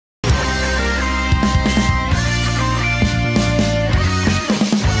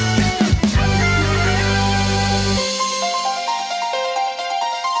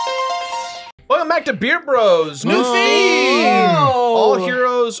back to Beer Bros. New theme. All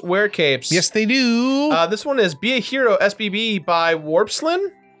heroes wear capes. Yes, they do. This one is Be a Hero SBB by Warpslin.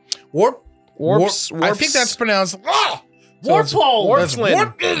 Warps. I think that's pronounced.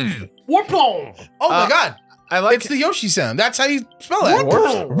 Warpslin. Warpole. Oh my god. I like it's the Yoshi sound. That's how you spell that.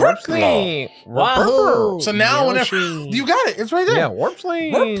 Warpslin. Wow. So now whenever you got it, it's right there. Yeah,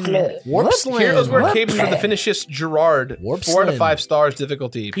 Warpslin. Heroes wear capes for the finishist Jirard. 4 to 5 stars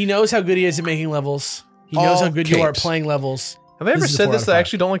difficulty. He knows how good he is at making levels. He knows how good you are at capes. playing levels. Have I ever This is a said 4 this? out of That I 5.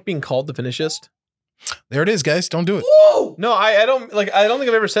 actually don't like being called the finishist. There it is, guys. Don't do it. Whoa! No, I don't like. I don't think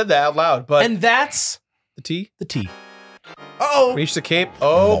I've ever said that out loud. But And that's the T. the T. Uh-oh. Reach the cape.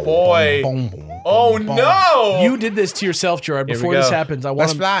 Oh boy. Boom, boom, boom, Oh boom. no. You did this to yourself, Jirard. Here we Before this go. happens, I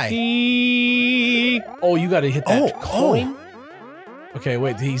Let's want to. fly. Oh, you got to hit that Oh, coin. Okay,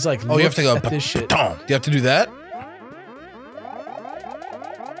 wait. He's like, Oh, you have to go. at this shit. Do you have to do that?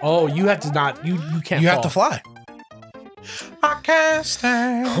 Oh, you have to not. You can't. You fall. have to fly. I can't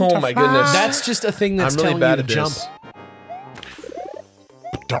stand Oh to my fly. goodness. That's just a thing that's I'm really telling bad you to at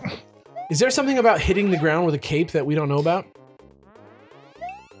jump. this. Is there something about hitting the ground with a cape that we don't know about?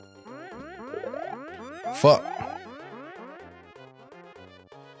 Fuck.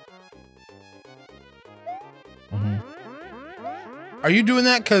 Are you doing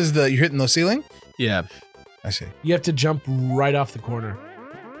that because you're hitting the ceiling? Yeah. I see. You have to jump right off the corner.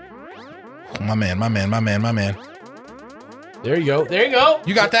 My man. There you go. There you go.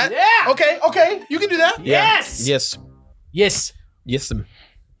 You got that? Yeah. Okay. You can do that. Yes. Yes. Yes. Yes.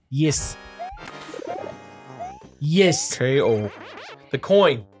 Yes. Yes. KO. The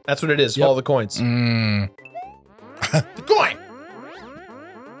coin. That's what it is. Yep. Follow the coins. The coin.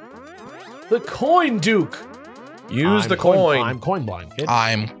 The coin, Duke. Use I'm the coin. I'm coin blind, kid.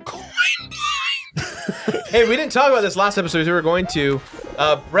 I'm coin. Hey, we didn't talk about this last episode. We were going to.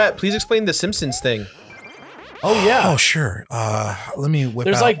 Brett, please explain the Simpsons thing. Oh yeah. Oh sure. Let me whip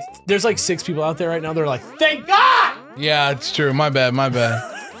There's out. there's like 6 people out there right now. They're like, thank God. Yeah, it's true. My bad.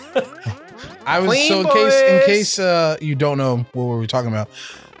 I was Clean so in boys. case you don't know what we were talking about.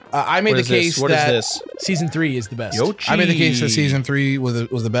 I made What the is this? case What that is this? Season 3 is the best. Yoshi. I made the case that season 3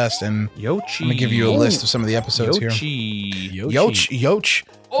 was the best, and Yoshi. I'm gonna give you a list of some of the episodes here. Yoshi. Yoch.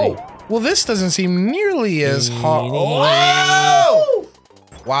 Oh. Well, this doesn't seem nearly as hard. Oh!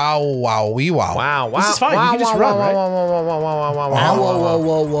 Wow! Wow. This is fine. You can just run, right? Wow.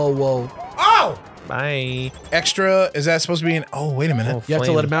 Whoa. Oh! Bye. Extra? Is that supposed to be an? Oh, wait a minute. You have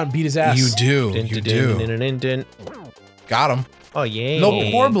to let him out and beat his ass. You do. Dun, You dun, do. dun, dun, dun, dun. Got him. Oh yeah. No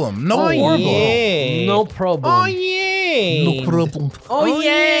problem. No Oh, problem. yeah. No problem. Oh yeah. No problem. Oh,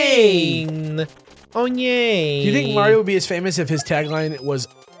 yay. Oh yay. Do you think Mario would be as famous if his tagline was,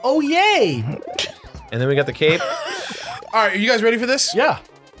 oh yay? And then we got the cape. All right, are you guys ready for this? Yeah.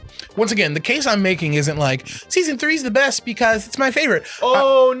 Once again, the case I'm making isn't like season 3 is the best because it's my favorite.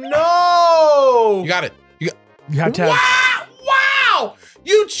 Oh no. You got it. You have to have, Wow!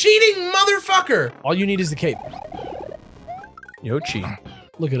 You cheating motherfucker! all you need is the cape. Yoshi.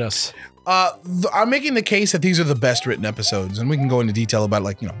 Look at us. I'm making the case that these are the best written episodes, and we can go into detail about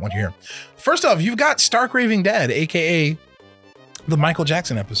what you hear. First off, you've got Stark Raving Dad, aka the Michael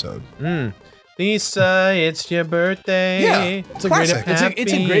Jackson episode. Lisa, it's your birthday. Yeah, It's a great, classic.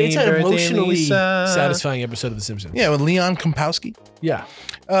 it's an Happy emotionally birthday, Lisa. satisfying episode of The Simpsons. Yeah, with Leon Kompowski. Yeah.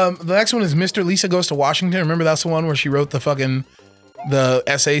 The next one is Mr. Lisa Goes to Washington. Remember that's the one where she wrote the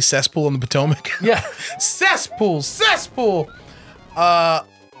essay Cesspool in the Potomac? Yeah. Cesspool.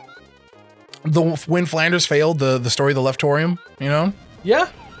 When Flanders failed, the story of the Leftorium, you know? Yeah.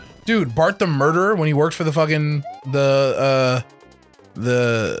 Dude, Bart the murderer when he worked for the fucking the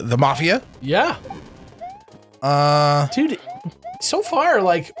mafia. Yeah. Dude, so far,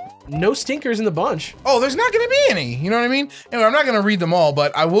 like, no stinkers in the bunch. Oh, there's not gonna be any. You know what I mean? Anyway, I'm not gonna read them all,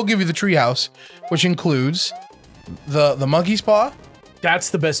 but I will give you the treehouse, which includes the monkey's paw, That's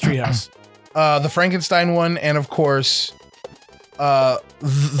the best treehouse. the Frankenstein one, and of course,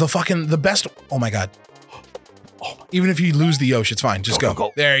 the best. Oh my god. Even if you lose the Yosh, it's fine. Just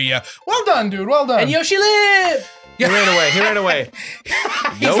go. There you go. Well done, dude. Well done. And Yoshi lived! He ran away.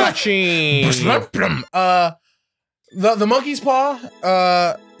 Yoshi. The monkey's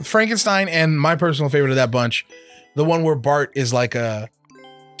paw, Frankenstein, and my personal favorite of that bunch, the one where Bart is like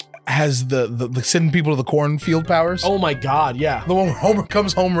has the sending people to the cornfield powers. Oh my god, yeah. The one where Homer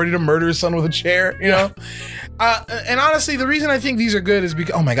comes home ready to murder his son with a chair, you know? And honestly, the reason I think these are good is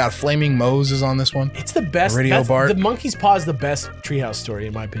because, oh my god, Flaming Moe's is on this one. It's the best. Radio Bart. The Monkey's Paw is the best treehouse story,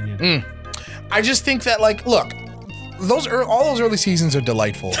 in my opinion. I just think that, like, look, all those early seasons are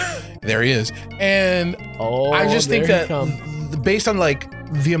delightful. There he is. And Oh, I just think there that he come. based on like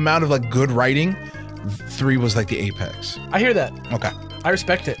the amount of like good writing, 3 was like the apex. I hear that. Okay. I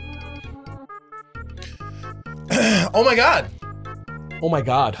respect it. Oh my god. Oh my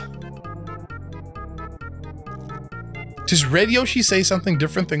god. Does Red Yoshi say something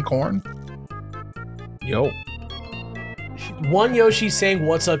different than Corn? Yo. One Yoshi saying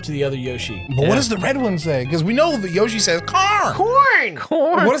what's up to the other Yoshi. But what does the red one say? Because we know the Yoshi says corn. Corn!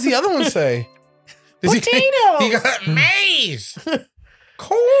 Corn. What does the other one say? Potato! He got maize.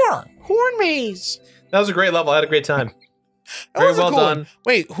 Corn. Corn maze! That was a great level. I had a great time. That Very was a well cool done. one.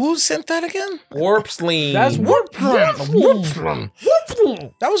 Wait, who sent that again? Warpsleen. That's Warpsleen.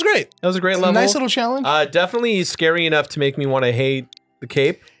 That was great. That was a great It's a level. nice little challenge. Definitely scary enough to make me want to hate the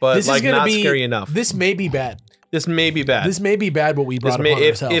cape, but This is like gonna not be, scary enough. This may be bad. This may be bad. This may be bad what we brought upon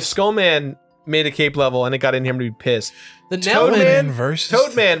if ourselves. Skullman made a cape level and it got in him to be pissed. The Toadman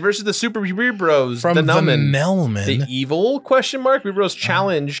Nelman versus the Super Weird Bros. From the the Nelman. Nelman. The evil question mark? Weird Bros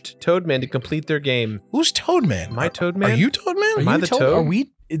challenged Toadman to complete their game. Who's Toadman? Am I Toadman? Are you Toadman? Am I the Toad? Are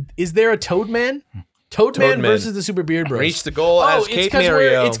we? Is there a Toadman? Toadman versus the Super Beard Bros. Reach the goal as Cape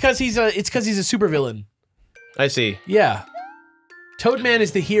Mario. It's because he's a super villain. I see. Yeah. Toadman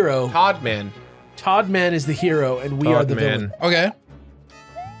is the hero. Toadman. Toadman is the hero, and we are the villain. Okay.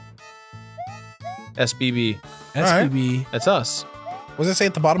 SBB. SBB. That's us. What does it say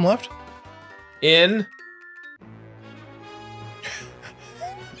at the bottom left? In.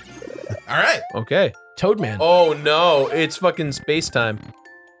 All right. Okay. Toadman. Oh no, it's fucking space time.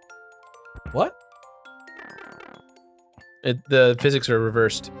 What? The physics are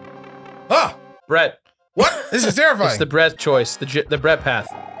reversed. Ah! Brett. What? This is terrifying. It's the Brett choice. The Brett path.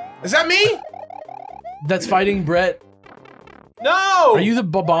 Is that me? That's fighting Brett. No! Are you the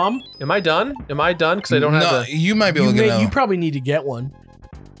bomb? Am I done? Am I done? Because I don't have the... You might be able to know. You probably need to get one.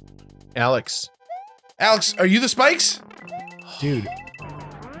 Alex. Alex, are you the spikes? Dude.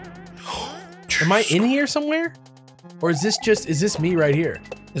 Am I in here somewhere? Or is this me right here?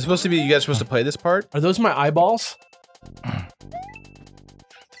 It's supposed to be, you guys are supposed to play this part? Are those my eyeballs?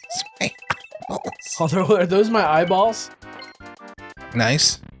 Are those my eyeballs?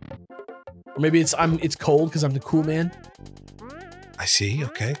 Nice. Or maybe it's cold because I'm the cool man. I see.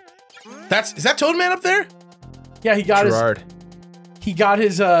 Okay. Is that Toadman up there? Yeah, he got Jirard. He got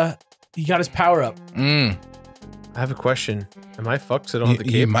his power up. Mm. I have a question. Am I fucked because I don't have the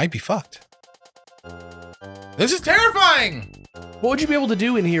cape? You might be fucked. This is terrifying! What would you be able to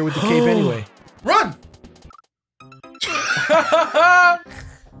do in here with the cape anyway? Run!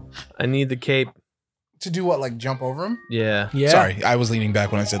 I need the cape. To do what, like jump over him? Yeah. Yeah. Sorry, I was leaning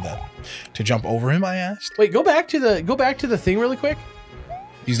back when I said that. To jump over him, I asked? Wait, go back to the thing really quick.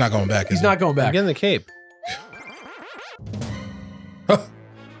 He's not going back, is He's he? not going I'm back. getting the cape. What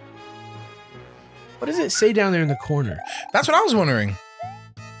does it say down there in the corner? That's what I was wondering.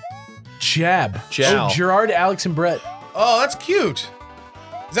 Jab. Jow. Oh, Jirard, Alex, and Brett. Oh, that's cute.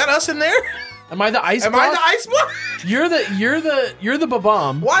 Is that us in there? Am I the ice Am block? I the ice block? You're the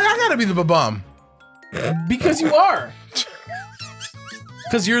babam. Why I gotta be the bomb? Because you are.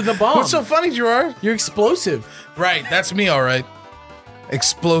 Because you're the bomb. What's so funny, Jirard? You're explosive. Right, that's me, all right.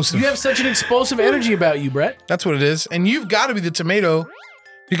 Explosive. You have such an explosive energy about you, Brett. That's what it is. And you've got to be the tomato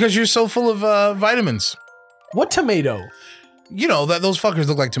because you're so full of vitamins. What tomato? You know, those fuckers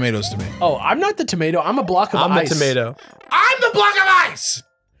look like tomatoes to me. Oh, I'm not the tomato. I'm a block of I'm ice. the tomato. I'm the block of ice!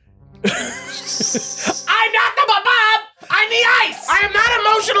 I'm not the bomb. I'm the ice. I am not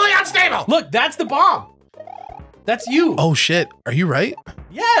emotionally unstable! Look, that's the bomb. That's you. Oh shit, are you right?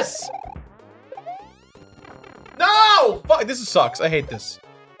 Yes. No! Fuck, this sucks. I hate this.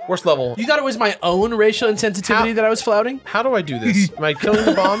 Worst level. You thought it was my own racial insensitivity that I was flouting? How do I do this? Am I killing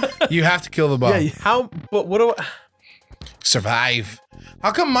the bomb? You have to kill the bomb. Yeah. How? But what do I? Survive.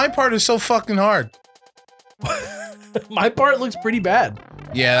 How come my part is so fucking hard? My part looks pretty bad.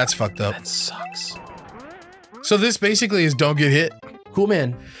 Yeah, that's fucked up. That sucks. So this basically is don't get hit. Cool,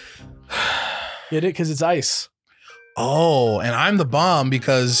 man. Get it? Because it's ice. Oh, and I'm the bomb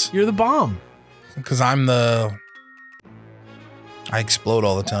because You're the bomb. I'm the... I explode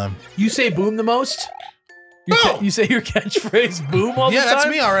all the time. You say boom the most? You say your catchphrase boom all the time? Yeah, that's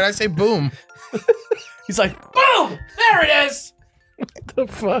me, all right. I say boom. He's like, boom! There it is! What the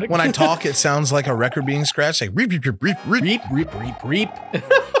fuck? When I talk, it sounds like a record being scratched. Like reep, reep, reep, reep, reep. Reap, reap, reap, reap.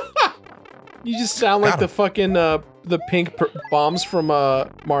 You just sound like Got the him. fucking the pink bombs from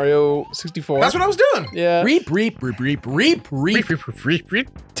Mario 64. That's what I was doing. Yeah. Reap, reap, reap, reap, reap, reap. Reep, reep, reep, reep, reep.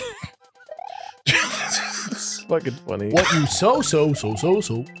 It's fucking funny. What you so.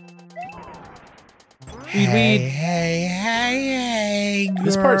 Hey, hey, hey,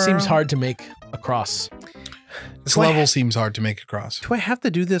 This part girl. seems hard to make across. This level seems hard to make across. Do I have to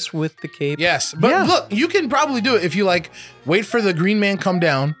do this with the cape? Yes, but look, you can probably do it if you like wait for the green man come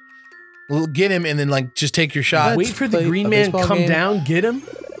down, get him, and then like just take your shot. Wait for the green man come down, get him.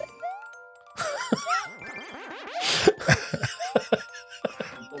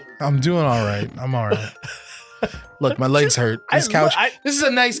 I'm doing all right. I'm all right. Look, my legs hurt. This couch. This is a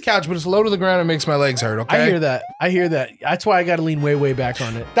nice couch, but it's low to the ground and makes my legs hurt. Okay. I hear that. I hear that. That's why I got to lean way back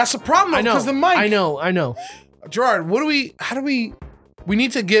on it. That's the problem. I know. Because the mic. I know. Jirard, what do we? How do we? We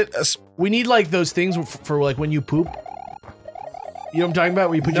need to get a. We need like those things for like when you poop. You know what I'm talking about?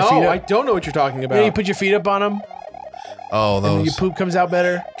 Where you put your feet up? I don't know what you're talking about. Yeah, you put your feet up on them. Oh, those. And your poop comes out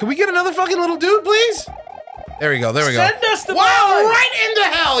better. Can we get another fucking little dude, please? There we go. There we go. Send us the boy. Right into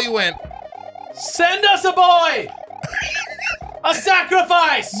hell he went. Send us a boy. A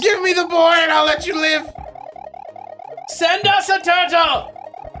sacrifice. Give me the boy and I'll let you live. Send us a turtle.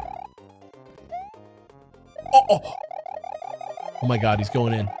 Oh my God, he's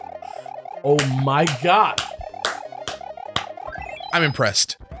going in. Oh my God. I'm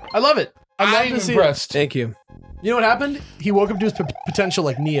impressed. I love it. I'm impressed. Thank you. You know what happened? He woke up to his potential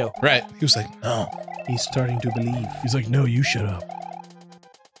like Neo. Right. He was like, no. He's starting to believe. He's like, no, you shut up.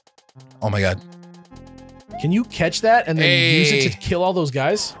 Oh my God. Can you catch that and then use it to kill all those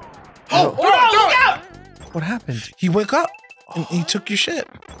guys? Oh, no, look out! What happened? He woke up and he took your shit.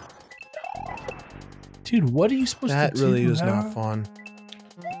 Dude, what are you supposed to do? That really was not fun.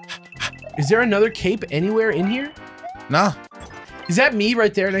 Is there another cape anywhere in here? Nah. Is that me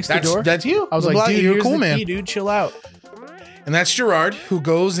right there next to the door? That's you. I was like, dude, you're a cool man. Key, dude, chill out. And that's Jirard, who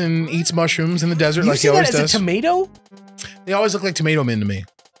goes and eats mushrooms in the desert like he always does. You see that as a tomato? They always look like tomato men to me.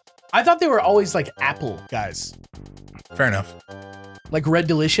 I thought they were always like apple guys. Fair enough. Like Red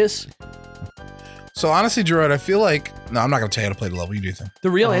Delicious. So honestly, Jirard, I feel like... No, I'm not going to tell you how to play the level. You do think. The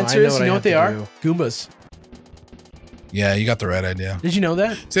real answer is, you know what they are? Goombas. Yeah, you got the right idea. Did you know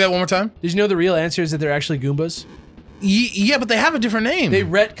that? Say that one more time. Did you know the real answer is that they're actually Goombas? Yeah, but they have a different name. They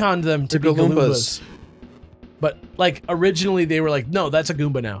retconned them to be Goombas. But like originally they were like, no, that's a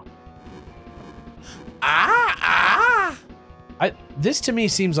Goomba now. This to me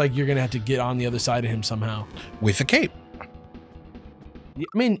seems like you're gonna have to get on the other side of him somehow. With a cape. I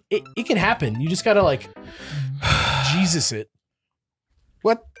mean, it can happen. You just gotta like Jesus it.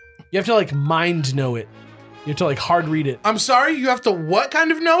 What? You have to like mind know it. You have to like hard read it. I'm sorry, you have to what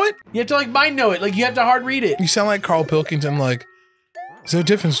kind of know it? You have to like mind know it. Like you have to hard read it. You sound like Carl Pilkington, like, there's no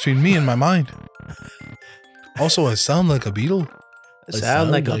difference between me and my mind. Also, I sound like a beetle. I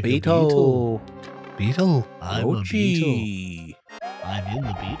sound like a beetle. Beetle? I'm a beetle. I'm in the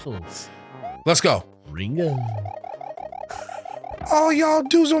Beatles. Let's go. Ringo. All y'all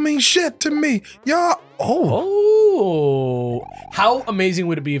dudes don't mean shit to me. Y'all. Oh. How amazing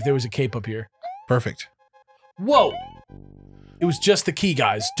would it be if there was a cape up here? Perfect. Whoa. It was just the key,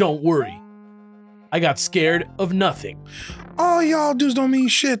 guys. Don't worry. I got scared of nothing. All y'all dudes don't mean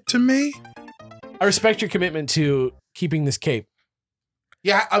shit to me. I respect your commitment to keeping this cape.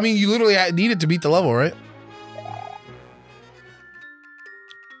 Yeah, I mean, you literally need it to beat the level, right?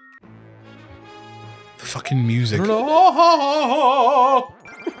 The fucking music. BBB.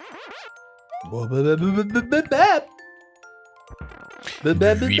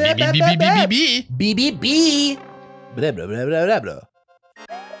 Blah, blah, blah, blah, blah, blah.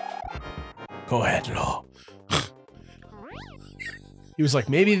 Go ahead, Law. He was like,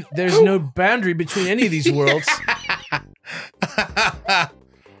 maybe there's no boundary between any of these worlds.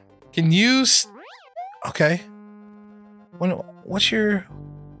 Can you? Okay. What's your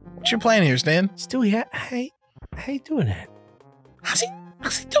plan here, Stan? Still, yeah. Hey, how you doing that? How's he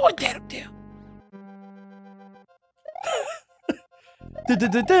doing that up there?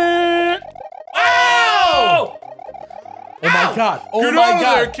 Oh! Oh my God! Oh Get my over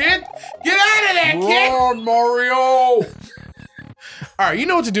God! there, kid! Get out of there, kid! Run, Mario! All right, you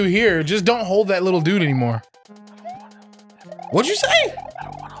know what to do here. Just don't hold that little dude anymore. What'd you say? I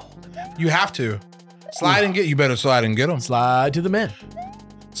don't want to hold him. You have to. Slide and get. You better slide and get him. Slide to the man.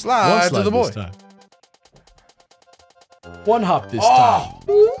 Slide to the boy. This time. One hop this time.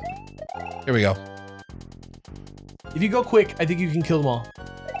 Here we go. If you go quick, I think you can kill them all.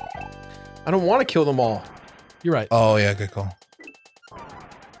 I don't want to kill them all. You're right. Oh yeah, good call.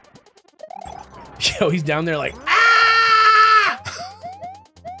 Yo, he's down there like,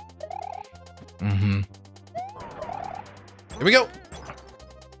 Mm-hmm. Here we go.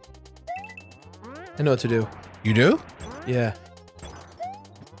 I know what to do. You do? Yeah.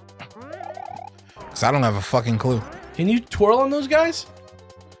 Because I don't have a fucking clue. Can you twirl on those guys?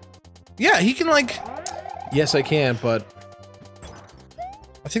 Yeah, he can like... Yes, I can, but...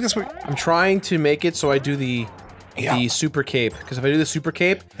 I think that's what... I'm trying to make it so I do the the super cape. Because if I do the super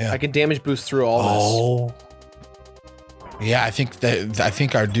cape, I can damage boost through all this. Yeah, I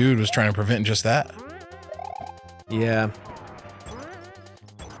think our dude was trying to prevent just that. Yeah.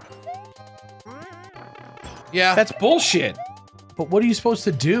 Yeah. That's bullshit. But what are you supposed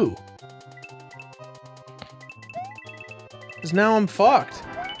to do? Because now I'm fucked.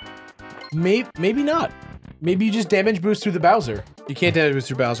 Maybe not. Maybe you just damage boost through the Bowser. You can't damage boost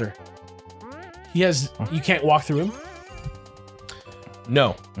through Bowser. He has. You can't walk through him.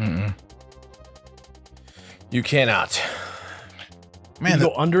 No. You cannot. Man, you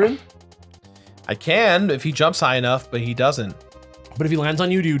go under him? I can if he jumps high enough, but he doesn't. But if he lands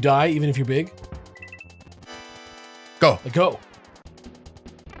on you, do you die even if you're big? Go. Like, go.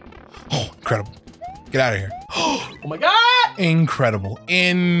 Oh, incredible. Get out of here. Oh my god! Incredible.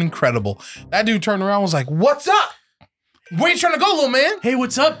 Incredible. That dude turned around and was like, what's up? Where you trying to go, little man? Hey,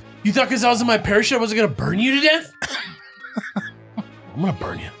 what's up? You thought because I was in my parachute I wasn't gonna burn you to death? I'm gonna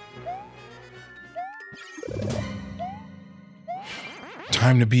burn you.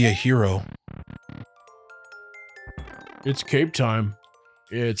 Time to be a hero. It's cape time.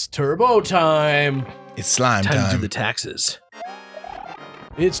 It's turbo time. It's slime time. Time to do the taxes.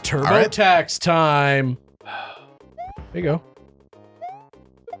 It's turbo tax time. There you go.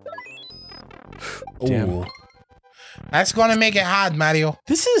 Damn. That's gonna make it hard, Mario.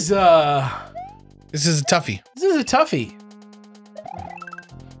 This is a toughie. This is a toughie.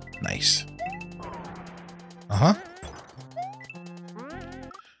 Nice. Uh-huh.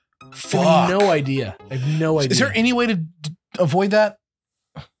 I have no idea. I have no idea. Is there any way to avoid that?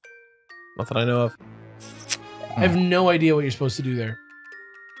 Not that I know of. I have no idea what you're supposed to do there.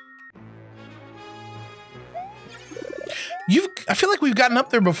 I feel like we've gotten up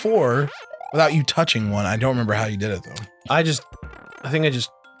there before without you touching one. I don't remember how you did it though. I think I just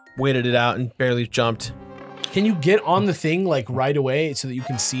waited it out and barely jumped. Can you get on the thing like right away so that you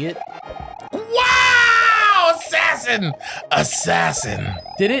can see it? Wow! Assassin! Assassin!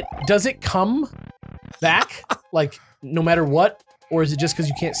 Does it come back like no matter what? Or is it just because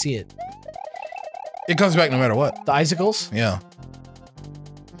you can't see it? It comes back no matter what. The icicles? Yeah.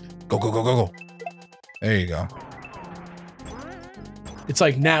 Go, go, go, go, go. There you go. It's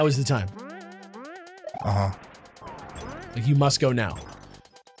like now is the time. Uh-huh. Like you must go now.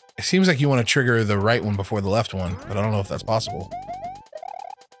 It seems like you want to trigger the right one before the left one, but I don't know if that's possible.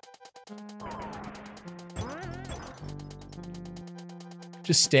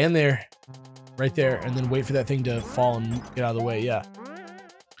 Just stand there, right there, and then wait for that thing to fall and get out of the way. Yeah.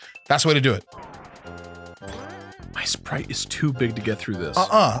 That's the way to do it. My sprite is too big to get through this.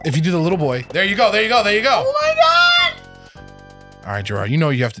 If you do the little boy. There you go, there you go, there you go. Oh my god! All right, Jirard, you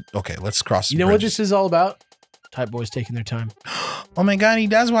know you have to... Okay, let's cross You know what this is all about? Type boys taking their time. Oh my god, he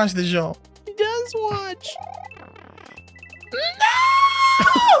does watch the show. He does watch.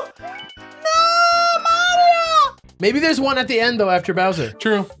 No! No, Mario! Maybe there's one at the end, though, after Bowser.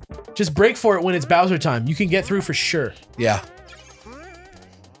 True. Just break for it when it's Bowser time. You can get through for sure. Yeah.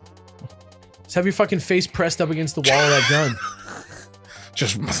 Just have your fucking face pressed up against the wall of that gun.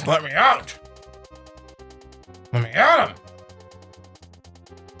 Just let me out. Let me out.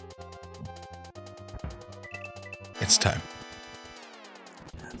 It's time.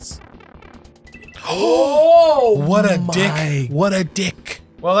 Oh, what a dick. What a dick.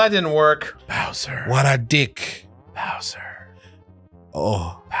 Well, that didn't work. Bowser. What a dick. Bowser.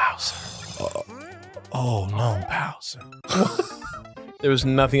 Oh. Bowser. Oh no. Bowser. There was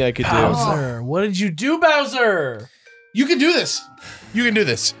nothing I could do. Bowser. What did you do, Bowser? You can do this. You can do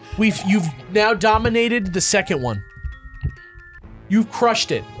this. You've now dominated the second one. You've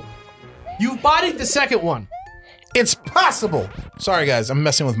crushed it. You've bodied the second one. It's possible. Sorry, guys. I'm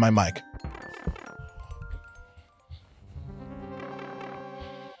messing with my mic.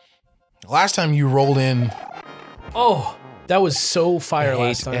 Last time you rolled in. Oh, that was so fire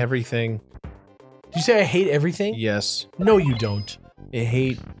last time. Everything. Did you say I hate everything? Yes. No, you don't. I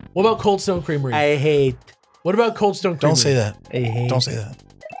hate. What about Cold Stone Creamery? I hate. What about Cold Stone Creamery? Don't say that. I hate. Don't say that.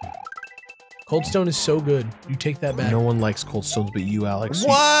 Cold Stone is so good. You take that back. No one likes Cold Stones but you, Alex.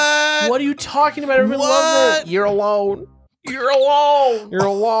 What? What are you talking about? Everyone loves it. You're alone. You're alone. You're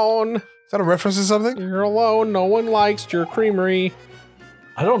alone. Is that a reference to something? You're alone. No one likes your creamery.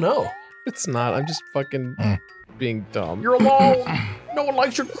 I don't know. It's not. I'm just fucking being dumb. You're alone. No one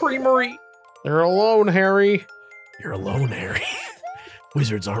likes your creamery. You're alone, Harry. You're alone, Harry.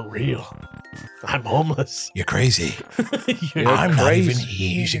 Wizards aren't real. I'm homeless. You're crazy. You're I'm not crazy. even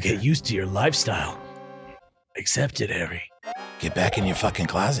here. You should get used to your lifestyle. Accept it, Harry. Get back in your fucking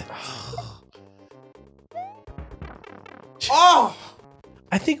closet. Oh!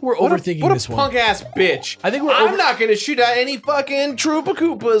 I think we're overthinking this one. What a punk ass bitch. I think we're I'm not gonna shoot at any fucking Troopa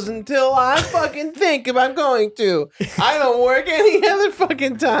Koopas until I fucking think if I'm going to. I don't work any other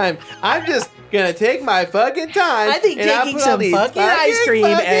fucking time. I'm just gonna take my fucking time. I think taking some fucking ice cream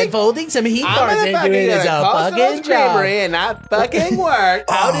and folding some heat bars into it is a fucking job. And not fucking work.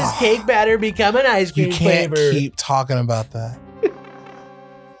 How does cake batter become an ice cream You can't flavor? keep talking about that.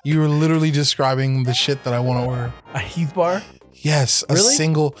 You were literally describing the shit that I want to order. A Heath bar? Yes, a Really?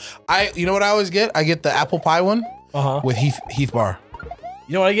 single. You know what I always get? I get the apple pie one with Heath bar.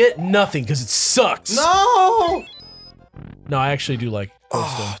 You know what I get? Nothing, because it sucks. No. No, I actually do like those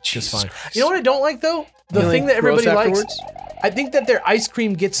though, just Jesus fine. Christ. You know what I don't like though? The thing that everybody likes. I think that their ice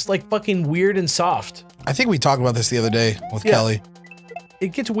cream gets like fucking weird and soft. I think we talked about this the other day with Kelly.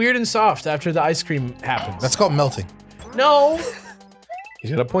 It gets weird and soft after the ice cream happens. That's called melting. No.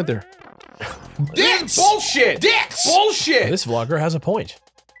 He's got a point there. Dicks! Bullshit! Dicks! Bullshit! This vlogger has a point.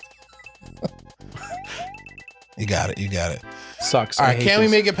 You got it. You got it. Sucks. All right, can we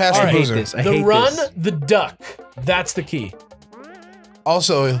make it past the boozer? The run, the duck. That's the key.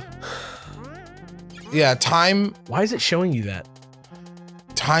 Also, yeah, time. Why is it showing you that?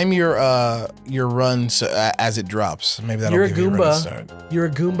 Time your run so, as it drops. Maybe that'll You're a give you a running Goomba. start. You're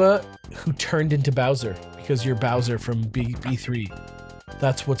a Goomba who turned into Bowser because you're Bowser from B3.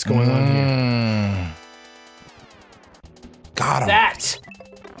 That's what's going on here. Got him. That.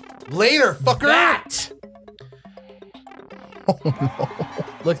 Later, fucker. That. Oh no.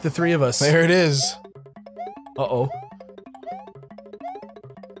 Look, the three of us. There it is. Uh-oh.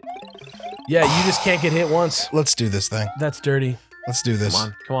 Yeah, you just can't get hit once. Let's do this thing. That's dirty. Let's do this. Come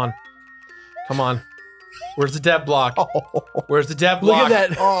on, come on. Come on. Where's the dev block? Where's the dev block? Look at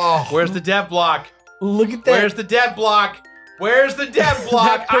that. Oh. Where's the dev block? Look at that. Where's the dev block? Where's the dev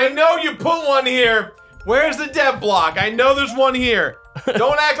block? I know you put one here. Where's the dev block? I know there's one here.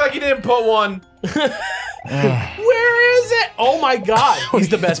 Don't act like you didn't put one. Where is it? Oh my god. He's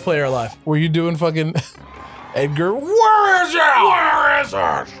the best player alive. Were you doing fucking Edgar? Where is it? Where is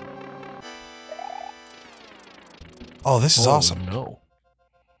it? Oh, this is awesome. No.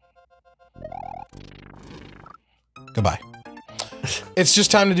 Goodbye. It's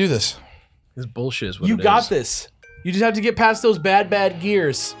just time to do this. This bullshit is what You it got is. this. You just have to get past those bad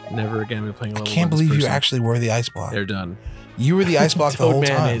gears. Never again be playing a I level can't one believe you person. actually were the ice block. They're done. You were the ice block the whole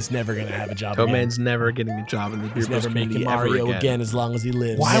Toadman time. is never gonna have a job again. Toadman's never getting a job in the beer He's never making Mario again as long as he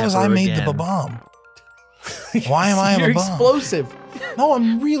lives. Why was I Never made again. the bomb? Why am I You're a bomb? explosive. No,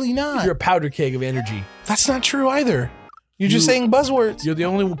 I'm really not. You're a powder keg of energy. That's not true either. You're just saying buzzwords. You're the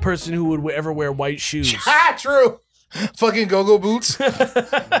only person who would ever wear white shoes. Ah, true. Fucking go-go boots.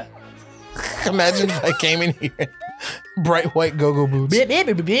 Imagine if I came in here, bright white go-go boots. Beep, beep,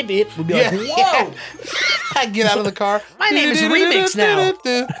 beep, beep, beep. We'd be Yeah. like, whoa. I get out of the car. My name is Remix now.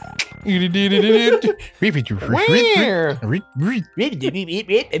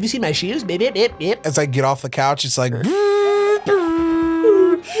 Have you seen my shoes? Beep, beep, beep, beep. As I get off the couch, it's like.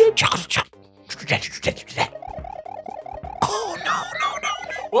 Oh no!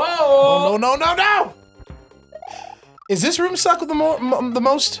 Whoa. Oh no! No! Is this room suck the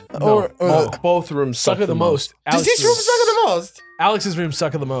most? No. Both rooms Suck of the most. Does this room suck the most? Alex's room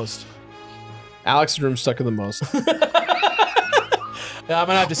suck of the most. Alex's room stuck in the most. I'm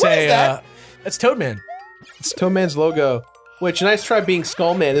gonna have to say, that? that's Toadman. It's Toadman's logo. Which, nice try being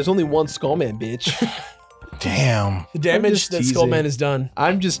Skullman. There's only one Skullman, bitch. Damn. The damage just that teasing. Skullman has done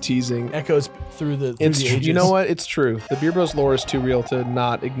I'm just teasing. echoes through the It's ages. you know what? It's true. The Beer Bros lore is too real to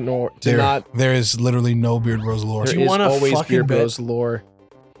not ignore. To not. There is literally no Beard Bros lore. Do There you is wanna always fucking Beer bet? Bros lore.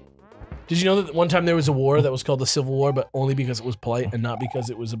 Did you know that one time there was a war that was called the Civil War, but only because it was polite and not because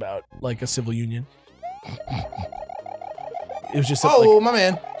it was about like a civil union? It was just My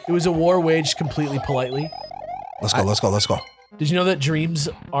man. it was a war waged completely politely. Let's go. Did you know that dreams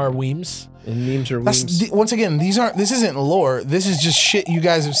are weems? And memes are That's memes. once again, this isn't lore. This is just shit you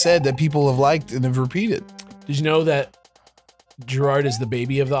guys have said that people have liked and have repeated. Did you know that Jirard is the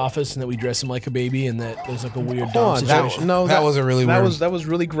baby of the office and that we dress him like a baby and that there's like a weird dom situation? That was a really weird. That was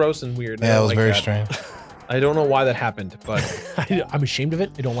really gross and weird. Yeah, I it don't was like very that. strange. I don't know why that happened, but I'm ashamed of it.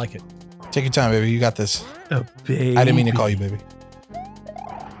 I don't like it. Take your time, baby. You got this. oh, baby. I didn't mean to call you baby.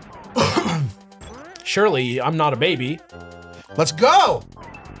 Surely I'm not a baby. Let's go.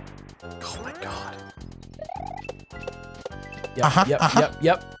 Oh my god. Yep,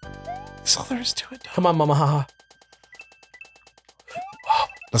 yep. That's all there is to it. Come on, mama, haha.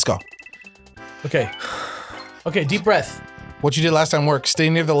 Let's go. Okay. Okay, deep breath. What you did last time worked. Stay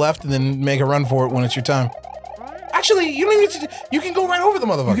near the left and then make a run for it when it's your time. Actually, you don't even. You can go right over the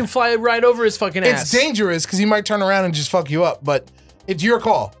motherfucker. You can fly right over his fucking ass. It's dangerous because he might turn around and just fuck you up, but It's your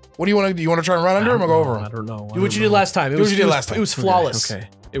call. What do you want to do? You want to try and run under him or go over him? I don't know. Do what you did last time. It was flawless. Okay.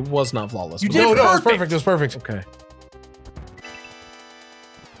 It was not flawless. You was it? did No, it was perfect. It was perfect. Okay.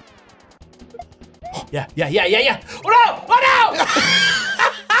 Yeah. Oh no! Oh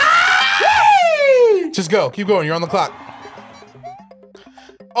no! Just go. Keep going. You're on the clock.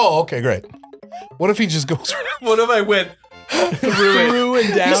 Oh, okay, great. What if he just goes What if I went Through and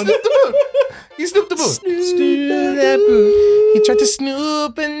He down. snooped the boot. He snooped the boot. Snoop that boot. He tried to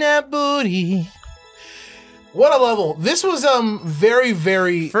snoop in that booty. What a level. This was very,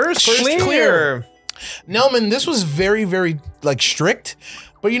 very First clear. Nelman, this was very, very like strict.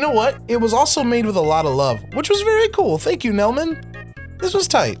 But you know what? It was also made with a lot of love, which was very cool. Thank you, Nelman. This was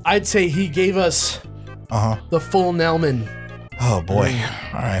tight. I'd say he gave us the full Nelman. Oh boy.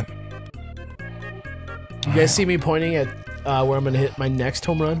 All right. You guys see me pointing at where I'm gonna hit my next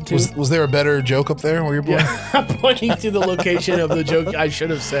home run to? Was there a better joke up there where you're pointing? Yeah, I'm pointing to the location of the joke I should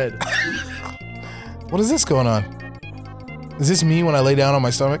have said. What is this going on? Is this me when I lay down on my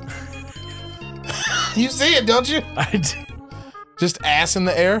stomach? You see it, don't you? I do. Just ass in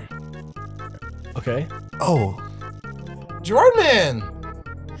the air. Okay. Oh. Jirard Man.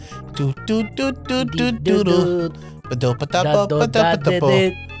 Do do do do do do do.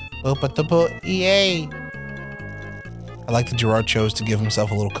 Yay. I like that Jirard chose to give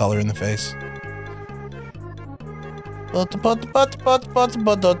himself a little color in the face.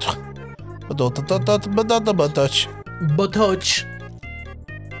 Batoch.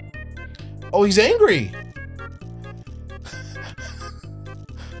 Oh, he's angry.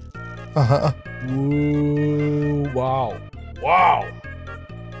 Ooh, wow.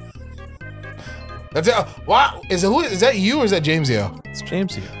 That's it. Wow. Is that you or is that Jamesio? It's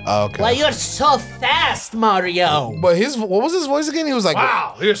Jamesy. Oh, okay. Why you're so fast, Mario? But what was his voice again? He was like,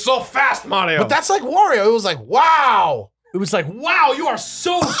 Wow, you're so fast, Mario. but that's like Wario. It was like, wow. It was like, wow, you are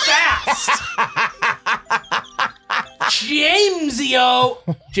so fast. Jamesio.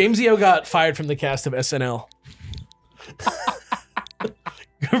 Jamesio got fired from the cast of SNL.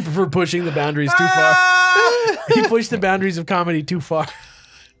 For pushing the boundaries too far. He pushed the boundaries of comedy too far.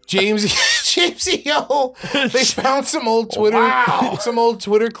 Jamesio. They found some old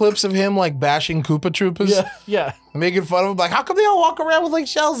Twitter clips of him like bashing Koopa Troopas. Yeah. Making fun of him. Like, how come they all walk around with like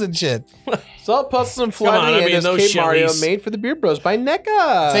shells and shit? Salt, Puzzles, and on, Flooding I mean, and those Escape Mario Shellys. made for the Beard Bros by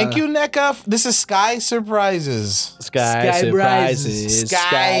NECA. Thank you, NECA. This is Sky Surprises. Sky Surprises.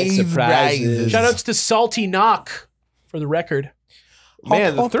 Sky Surprises. Shoutouts to Salty Knock for the record.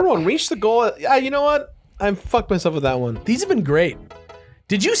 Man, the third one reached the goal. Yeah, you know what? I fucked myself with that one. These have been great.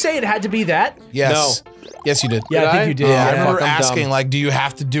 Did you say it had to be that? Yes. No. Yes, you did. Yeah, I think you did. Yeah, I Yeah. remember Fuck, I'm asking, dumb. like, do you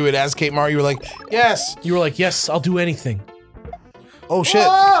have to do it as Kate Mario? You were like, yes. You were like, yes, I'll do anything. Oh, shit.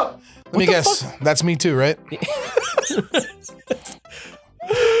 Whoa! Let me guess. That's me too, right?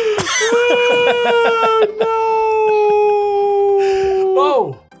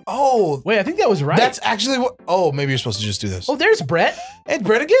 Oh, Oh, wait, I think that was right. that's actually what. Oh, maybe you're supposed to just do this. Oh, there's Brett. Hey,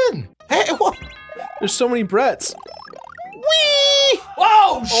 Brett again. Hey, what? There's so many Bretts. Whee!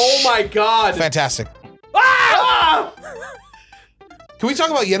 Whoa! Oh my god. Fantastic. Ah! Can we talk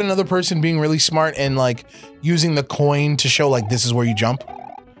about yet another person being really smart and like using the coin to show like this is where you jump?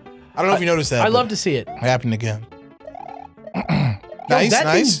 I don't know if you noticed that. I but love to see it. it happened again. Yo, Nice, that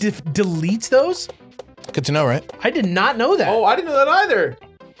nice. thing deletes those? Good to know, right? I did not know that. Oh, I didn't know that either.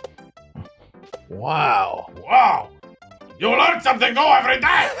 Wow. You learn something new every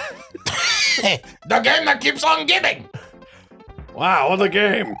day. The game that keeps on giving. Wow, what a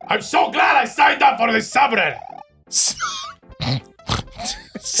game. I'm so glad I signed up for this subreddit.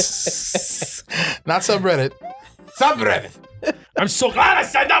 Not subreddit. Subreddit. I'm so glad I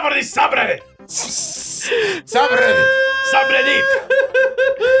signed up for this subreddit. Subreddit. Subreddit.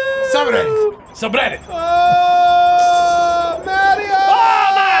 Subreddit. Subreddit. Oh, Mario!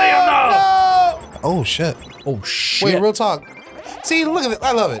 Oh, Mario, no. Oh shit. Oh, shit. Wait, real talk. See, look at it.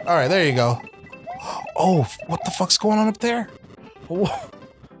 I love it. All right, there you go. Oh, what the fuck's going on up there? Whoa.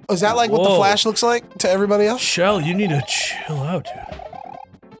 Is that like what the Whoa. Flash looks like to everybody else? Shell, you need to chill out, dude.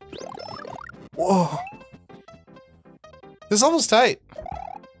 Whoa. This level's tight.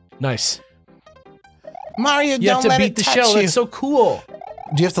 Nice. Mario, You have don't to let beat it the touch shell. you. That's so cool.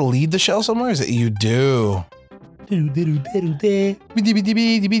 Do you have to lead the shell somewhere? Is it you do?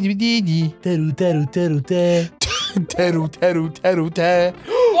 Teru, teru, teru, te.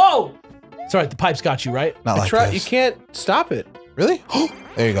 Whoa! Sorry, the pipes got you, right? Not like Try, this. you can't stop it. Really?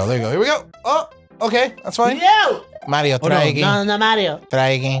 There you go. There you go. Here we go. Oh, okay. That's fine. No! Mario, Oh, try no, again. no, Mario. Try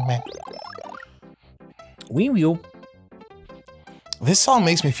again, man. We will. This song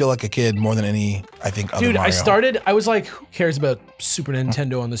makes me feel like a kid more than any, I think, other Dude, Mario. I was like, who cares about Super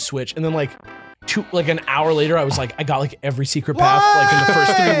Nintendo on the Switch? And then like an hour later, I was like, I got like every secret path like in the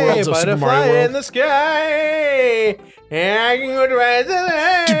first 3 worlds of Super Mario World. In the sky, I can go to rise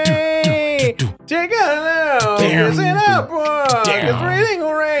away. Take a look, listen up, it's reading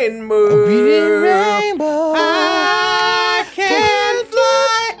a rainbow. I can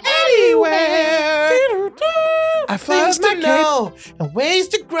fly anywhere. I fly my know and ways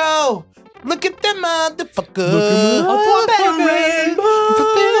to grow. Look at them motherfuckers. For a better rainbow. For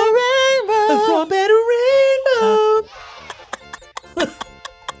a better rainbow. For a better rainbow.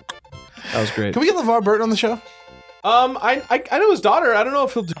 That was great. Can we get LeVar Burton on the show? I know his daughter. I don't know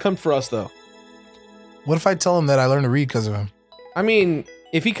if he'll come for us though. What if I tell him that I learned to read because of him? I mean,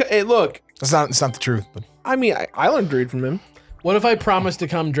 if he hey, look, It's not the truth, but I mean, I learned to read from him. What if I promise to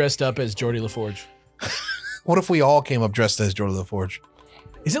come dressed up as Geordie LaForge? what if we all came up dressed as Geordie LaForge?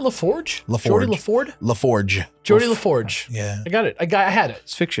 Is it LaForge? LaForge. Geordie LaFord? LaForge. Geordie LaForge. Yeah. I got it. I had it.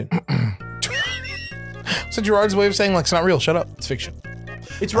 It's fiction. So Jirard's way of saying like it's not real. Shut up. It's fiction.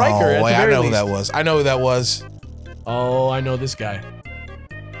 It's Riker at the wait, very I know least. who that was. I know who that was. Oh, I know this guy.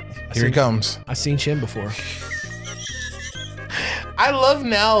 Here he comes. I've seen Chin before. I love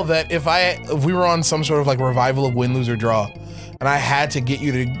now that if we were on some sort of like revival of Win, Lose, or Draw, and I had to get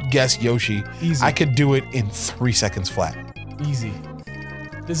you to guess Yoshi, Easy. I could do it in 3 seconds flat. Easy.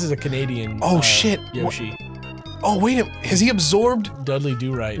 This is a Canadian. Oh, shit. Yoshi. Oh wait, has he absorbed? Dudley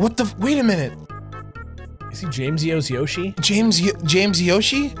Do Right. What the? Wait a minute. Is he James Yo's Yoshi? James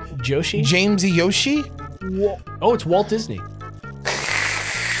Yoshi? Joshi? James Yoshi? Oh, it's Walt Disney.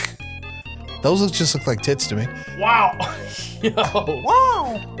 Those just look like tits to me. Wow. Yo.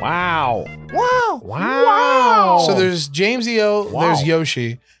 Wow. Wow. Wow. Wow. So there's James Yo, there's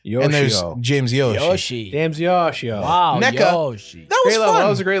Yoshi, and there's Yoshio. James Yoshi. Yoshi. Damn Yoshio. Wow. NECA. Yoshi. That was Great level. fun. That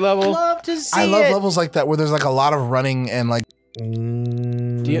was a great level. Love to see I love it. levels like that where there's like a lot of running and like. All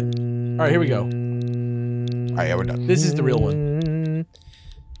right, here we go. All right, yeah, we're done. This is the real one.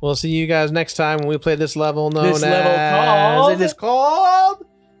 We'll see you guys next time when we play this level known This level as... called- It is called...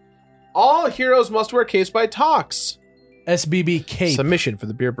 All Heroes Must Wear Capes by Tox. SBB Cape. Submission for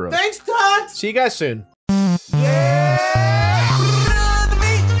the Beer Bros. Thanks, Todd. See you guys soon. Yeah.